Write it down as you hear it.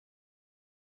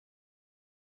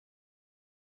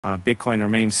Bitcoin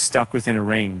remains stuck within a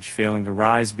range, failing to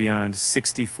rise beyond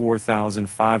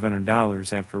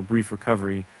 $64,500 after a brief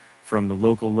recovery from the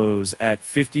local lows at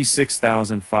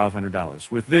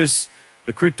 $56,500. With this,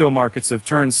 the crypto markets have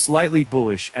turned slightly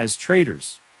bullish as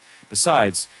traders.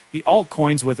 Besides, the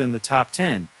altcoins within the top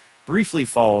 10 briefly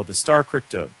follow the star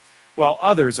crypto, while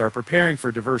others are preparing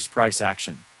for diverse price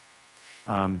action.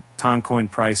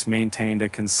 Toncoin price maintained a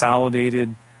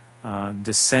consolidated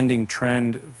descending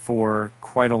trend for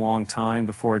quite a long time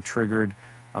before it triggered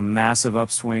a massive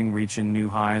upswing, reaching new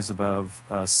highs above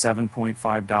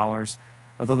 $7.5.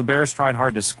 Although the bears tried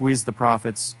hard to squeeze the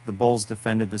profits, the bulls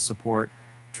defended the support,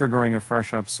 triggering a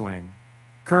fresh upswing.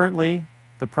 Currently,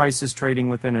 the price is trading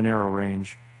within a narrow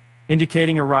range,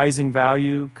 indicating a rising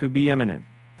value could be imminent.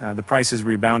 The price has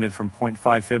rebounded from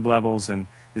 0.5 fib levels and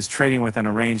is trading within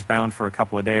a range bound for a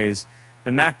couple of days.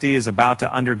 The MACD is about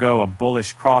to undergo a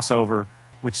bullish crossover,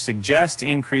 which suggests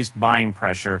increased buying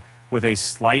pressure with a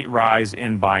slight rise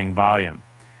in buying volume.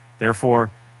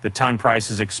 Therefore, the ton price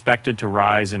is expected to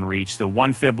rise and reach the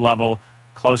 1 fib level,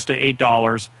 close to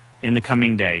 $8 in the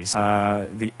coming days.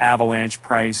 The Avalanche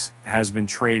price has been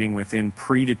trading within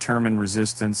predetermined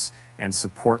resistance and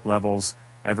support levels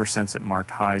ever since it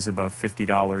marked highs above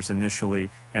 $50 initially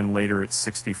and later at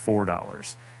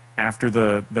 $64. After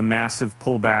the massive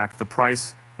pullback, the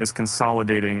price is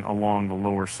consolidating along the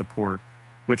lower support,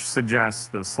 which suggests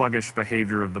the sluggish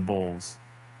behavior of the bulls.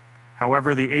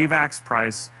 However, the AVAX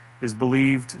price is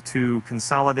believed to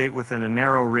consolidate within a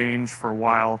narrow range for a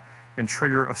while and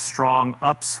trigger a strong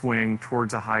upswing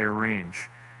towards a higher range.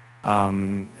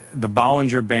 The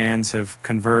Bollinger Bands have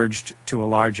converged to a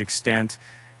large extent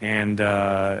and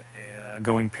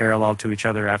going parallel to each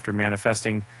other after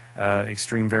manifesting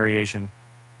extreme variation.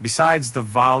 Besides, the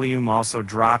volume also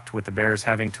dropped, with the bears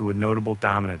having to a notable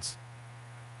dominance.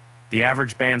 The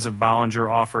average bands of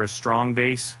Bollinger offer a strong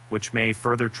base, which may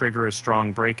further trigger a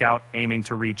strong breakout, aiming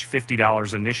to reach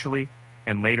 $50 initially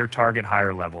and later target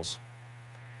higher levels.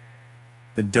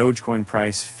 The Dogecoin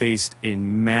price faced a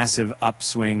massive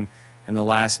upswing in the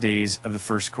last days of the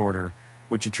first quarter,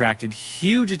 which attracted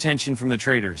huge attention from the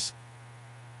traders.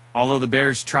 Although the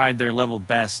bears tried their level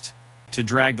best to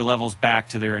drag the levels back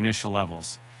to their initial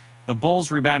levels, the bulls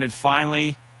rebounded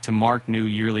finally to mark new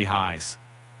yearly highs.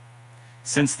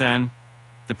 Since then,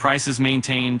 the price has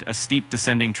maintained a steep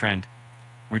descending trend,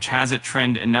 which has it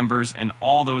trend in numbers, and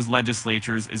all those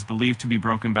legislatures is believed to be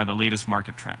broken by the latest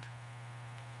market trend.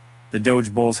 The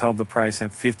Doge bulls held the price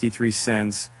at 53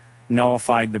 cents,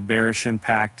 nullified the bearish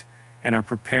impact, and are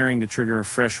preparing to trigger a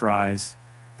fresh rise.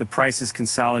 The price is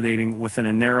consolidating within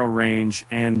a narrow range,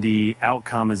 and the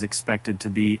outcome is expected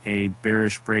to be a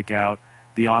bearish breakout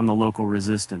beyond the local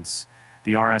resistance.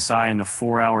 The RSI in the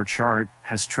 4-hour chart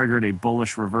has triggered a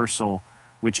bullish reversal,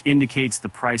 which indicates the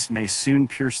price may soon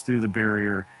pierce through the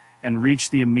barrier and reach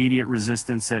the immediate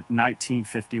resistance at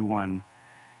 1951.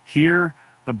 Here,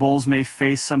 the bulls may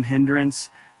face some hindrance,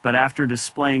 but after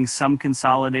displaying some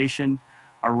consolidation,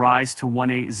 a rise to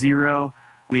 180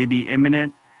 may be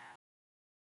imminent,